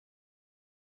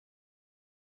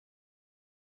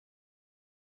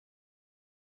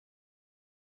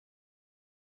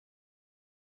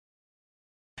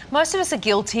Most of us are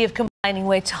guilty of complaining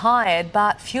we're tired,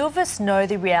 but few of us know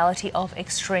the reality of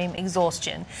extreme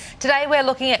exhaustion. Today we're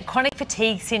looking at chronic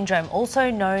fatigue syndrome, also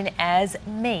known as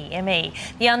ME,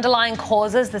 the underlying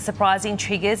causes, the surprising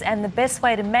triggers and the best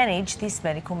way to manage this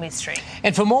medical mystery.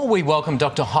 And for more, we welcome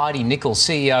Dr. Heidi Nicholl,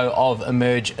 CEO of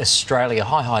Emerge Australia.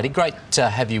 Hi Heidi, great to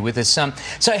have you with us.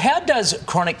 So how does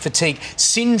chronic fatigue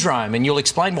syndrome, and you'll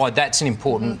explain why that's an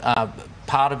important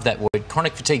part of that word,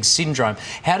 chronic fatigue syndrome,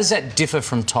 how does that differ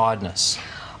from tiredness?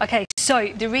 Okay,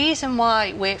 so the reason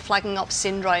why we're flagging up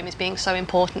syndrome as being so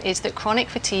important is that chronic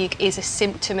fatigue is a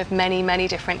symptom of many, many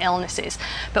different illnesses.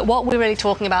 But what we're really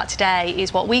talking about today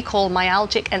is what we call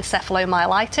myalgic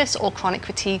encephalomyelitis or chronic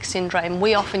fatigue syndrome.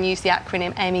 We often use the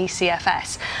acronym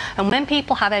MECFS. And when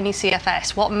people have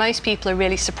MECFS, what most people are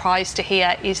really surprised to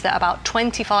hear is that about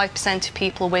 25% of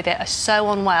people with it are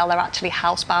so unwell they're actually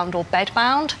housebound or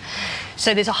bedbound.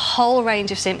 So there's a whole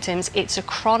range of symptoms. It's a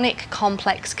chronic,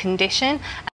 complex condition.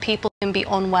 People can be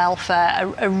unwell for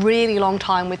a really long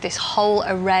time with this whole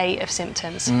array of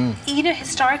symptoms. You know,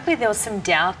 historically there was some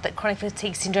doubt that chronic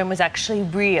fatigue syndrome was actually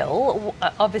real.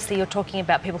 Obviously you're talking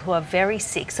about people who are very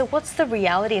sick. So what's the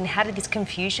reality and how did this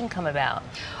confusion come about?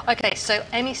 Okay, so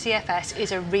MECFS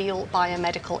is a real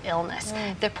biomedical illness.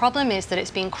 The problem is that it's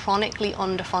been chronically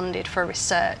underfunded for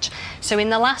research. So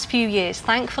in the last few years,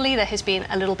 thankfully, there has been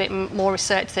a little bit more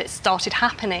research that's started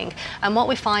happening. And what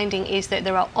we're finding is that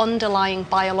there are underlying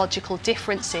biological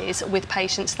differences with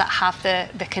patients that have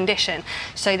the condition.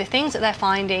 So the things that they're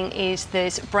finding is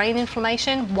there's brain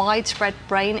inflammation, widespread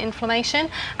brain inflammation,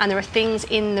 and there are things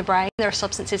in the brain, there are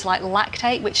substances like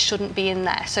lactate which shouldn't be in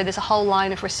there. So there's a whole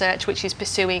line of research which is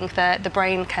pursuing the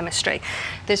brain chemistry.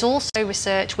 There's also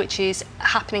research which is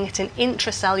happening at an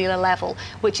intracellular level,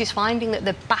 which is finding that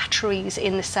the batteries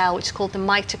in the cell, which is called the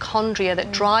mitochondria,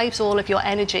 that drives all of your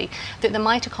energy, that the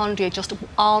mitochondria just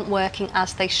aren't working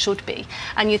as they should be.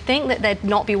 And you'd think that they'd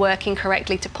not be working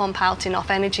correctly to pump out enough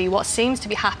energy. What seems to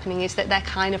be happening is that they're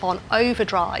kind of on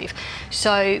overdrive.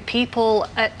 So people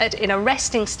in a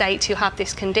resting state who have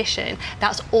this condition,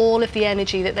 that's all of the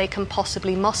energy that they can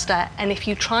possibly muster. And if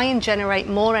you try and generate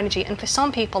more energy, and for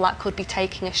some people that could be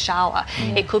taking a shower,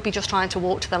 it could be just trying to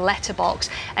walk to the letterbox,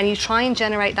 and you try and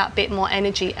generate that bit more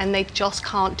energy and they just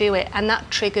can't do it, and that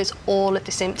triggers all of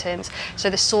the symptoms.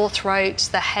 So the sore throats,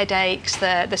 the headaches,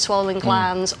 the swollen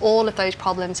glands, all of those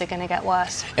problems are going to get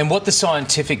worse. And what the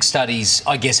scientific studies,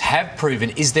 I guess, have proven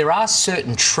is there are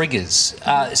certain triggers.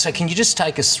 So can you just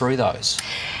take us through those?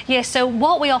 Yeah, so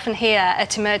what we often hear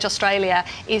at Emerge Australia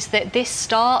is that this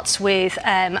starts with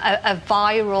a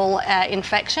viral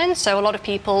infection. So a lot of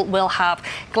people will have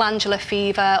glandular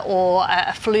fever or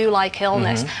a flu-like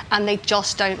illness and they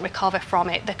just don't recover from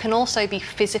it. There can also be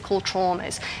physical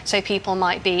traumas. So people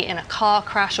might be in a car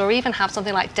crash or even have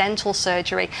something like dental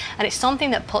surgery, and it's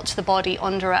something that puts the body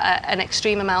under an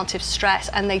extreme amount of stress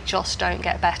and they just don't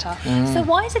get better. So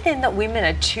why is it then that women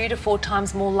are 2 to 4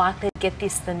 times more likely to get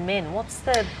this than men? What's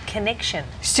the connection?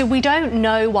 So we don't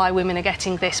know why women are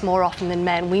getting this more often than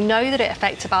men. We know that it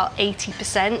affects about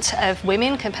 80% of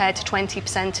women compared to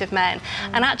 20% of men.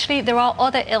 And actually there are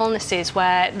other illnesses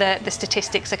where the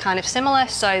statistics are kind of similar.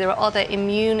 So there are other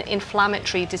immune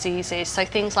inflammatory diseases. So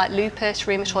things like lupus,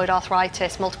 rheumatoid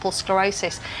arthritis, multiple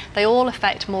sclerosis, they all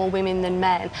affect more women than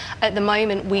men. At the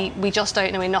moment we just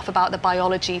don't know enough about the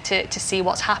biology to see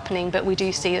what's happening, but we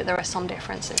do see that there are some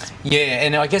differences. Yeah,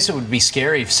 and I guess it would be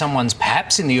scary if someone's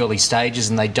perhaps in the early stages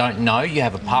and they don't know. You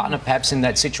have a partner perhaps in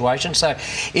that situation. So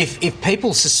if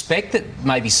people suspect that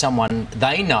maybe someone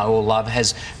they know or love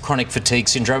has chronic fatigue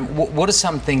syndrome, what are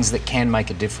some things that can make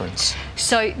a difference?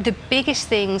 So the biggest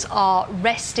things are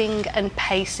resting and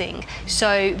pacing.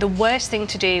 So the worst thing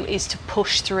to do is to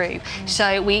push through.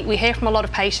 So we hear from a lot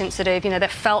of patients that have,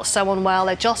 they've felt so unwell,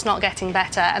 they're just not getting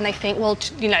better, and they think, well,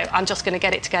 I'm just going to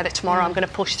get it together tomorrow, I'm going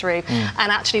to push through.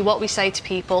 And actually what we say to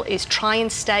people is try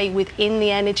and stay within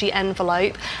the energy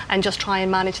envelope and just try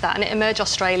and manage that. And at Emerge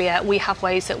Australia, we have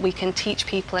ways that we can teach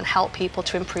people and help people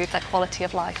to improve their quality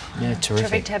of life. Yeah, terrific.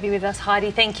 Terrific to have you with us,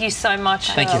 Heidi. Thank you so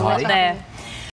much. Thank you, Heidi. There.